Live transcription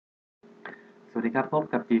สวัสดีครับพบ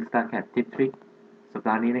กับ GstarCAD ทิปทริคสัปด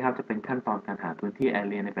าห์นี้นะครับจะเป็นขั้นตอนการหาพื้นที่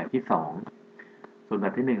Area ในแบบที่ 2ส่วนแบ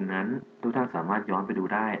บที่ 1 นั้นทุกท่านสามารถย้อนไปดู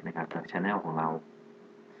ได้นะครับจาก Channel ของเรา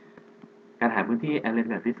การหาพื้นที่ Area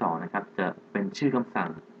แบบที่ 2นะครับจะเป็นชื่อคำสั่ง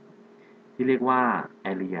ที่เรียกว่า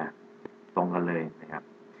Area ตรงกันเลยนะครับ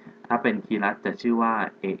ถ้าเป็นคีย์ลัดจะชื่อว่า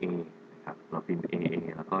AA นะครับเราพิมพ์ AA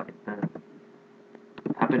แล้วก็ Enter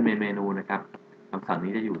ถ้าเป็นเมนูนะครับคำสั่ง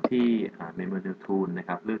นี้จะอยู่ที่เมนู Tool นะค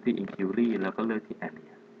รับเลือกที่ Inquiry แล้วก็เลือกที่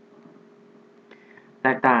Area แต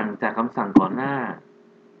กต่างจากคำสั่งก่อนหน้า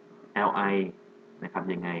li นะครับ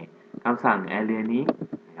ยังไงคำสั่ง area นี้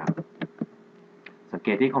นะครับสังเก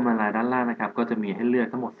ตที่ command line ด้านล่างนะครับก็จะมีให้เลือก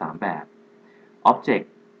ทั้งหมด 3 แบบ object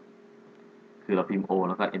คือเราพิมพ์ o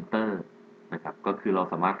แล้วก็ enter นะครับก็คือเรา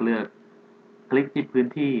สามารถเลือกคลิกที่พื้น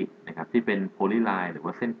ที่นะครับที่เป็น polyline หรือว่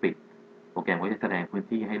าเส้นปิดโปรแกรมก็จะแสดงพื้น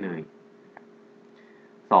ที่ให้เลย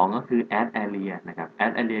2ก็คือ add area นะครับ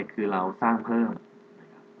add area คือเราสร้างเพิ่ม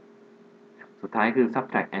สุดท้ายคือ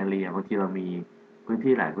subtract area บางทีเรามีพื้น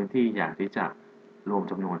ที่หลายพื้นที่อยากที่จะรวม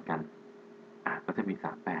จำนวนกันก็จะมี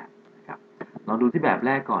3แบบนะครับเราดูที่แบบแ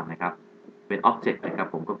รกก่อนนะครับเป็น object นะครับ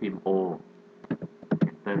ผมก็พิมพ์ o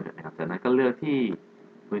enter นะครับจากนั้นก็เลือกที่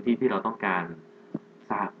พื้นที่ที่เราต้องการ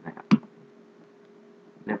ทราบนะครับ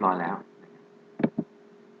เรียบร้อยแล้ว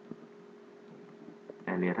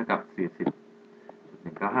area เท่ากับ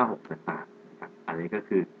 40.1956 ต่างๆนะครับอันนี้ก็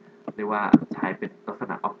คือเรียกว่าใช้เป็นลักษ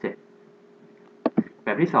ณะ objectแบ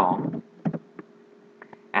บที่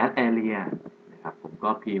 2 add area นะครับผมก็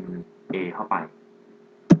พิมพ์ a เข้าไป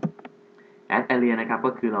add area นะครับ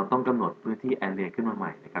ก็คือเราต้องกำหนดพื้นที่ area ขึ้นมาให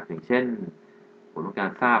ม่นะครับอย่างเช่นผมต้องกา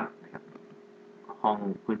รทราบนะครับ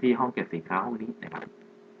พื้นที่ห้องเก็บสินค้าห้องนี้นะครับ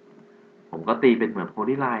ผมก็ตีเป็นเหมือน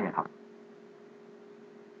polyline ครับ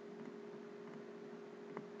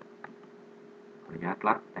ขออนุญาต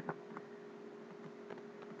รัดนะครับ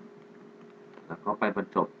แล้วก็ไปบรร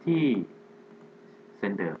จบที่เส้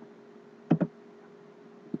นเดิม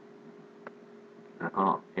แล้วก็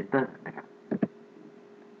enter นะครับ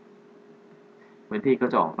พื้นที่ก็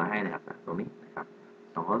จะออกมาให้นะครับตรงนี้นะครับ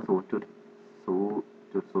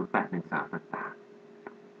200.0.0813 ต่าง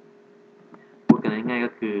ๆพูดกันง่ายๆก็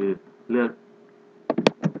คือเลือก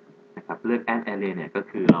นะครับเลือก add area เนี่ยก็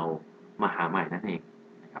คือเรามาหาใหม่นั่นเอง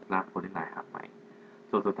นะครับลาก polyline หาใหม่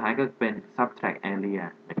ส่วนสุดท้ายก็เป็น subtract area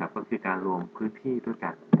นะครับก็คือการรวมพื้นที่ด้วยกั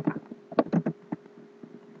นนะครับ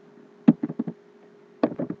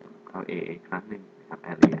เข้า A อีกครั้งหนึ่งนะครับ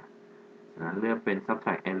area จากนั้นเลือกเป็น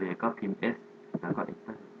subtract area ก็พิมพ์ S แล้วก็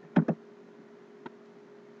enter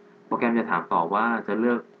โปรแกรมจะถามต่อว่าจะเลื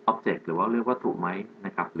อก object หรือว่าเลือกวัตถุไหมน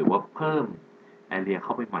ะครับหรือว่าเพิ่ม area เข้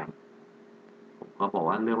าไปใหม่ผมก็บอก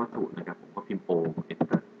ว่าเลือกวัตถุนะครับผมก็พิมพ์ O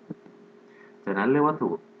enter จากนั้นเลือกวัต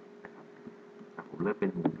ถุนะครับผมเลือกเป็น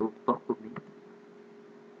รูปโต๊ะรูปนี้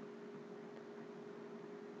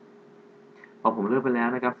พอผมเลือกไปแล้ว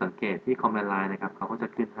นะครับสังเกตที่ command line นะครับเขาก็จะ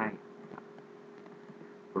ขึ้นให้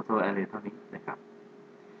total area เท่านี้นะครับ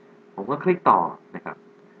ผมก็คลิกต่อนะครับ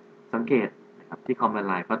สังเกตนะครับที่ command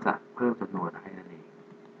line ก็จะเพิ่มจำนวนให้นั่นเอง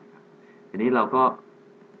นะครับทีนี้เราก็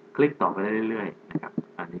คลิกต่อไปเรื่อยๆนะครับ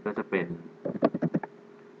อันนี้ก็จะเป็น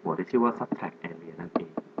หมวดที่ชื่อว่า subtract area นั่นเอ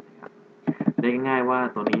งนะครับได้ง่ายๆว่า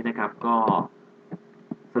ตัวนี้นะครับก็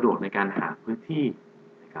สะดวกในการหาพื้นที่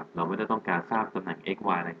นะครับเราไม่ได้ต้องการทราบตำแหน่ง x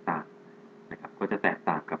y ต่างๆนะครับก็จะแตก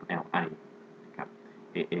ต่างกับ li นะครับ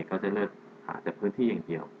aa ก็จะเลือกหาแต่พื้นที่อย่าง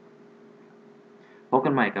เดียวพบกั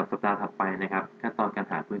นใหม่กับสัปดาห์ถัดไปนะครับขั้นตอนการ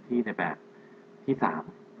หาพื้นที่ในแบบที่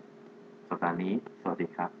 3 สัปดาห์นี้สวัสดี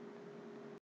ครับ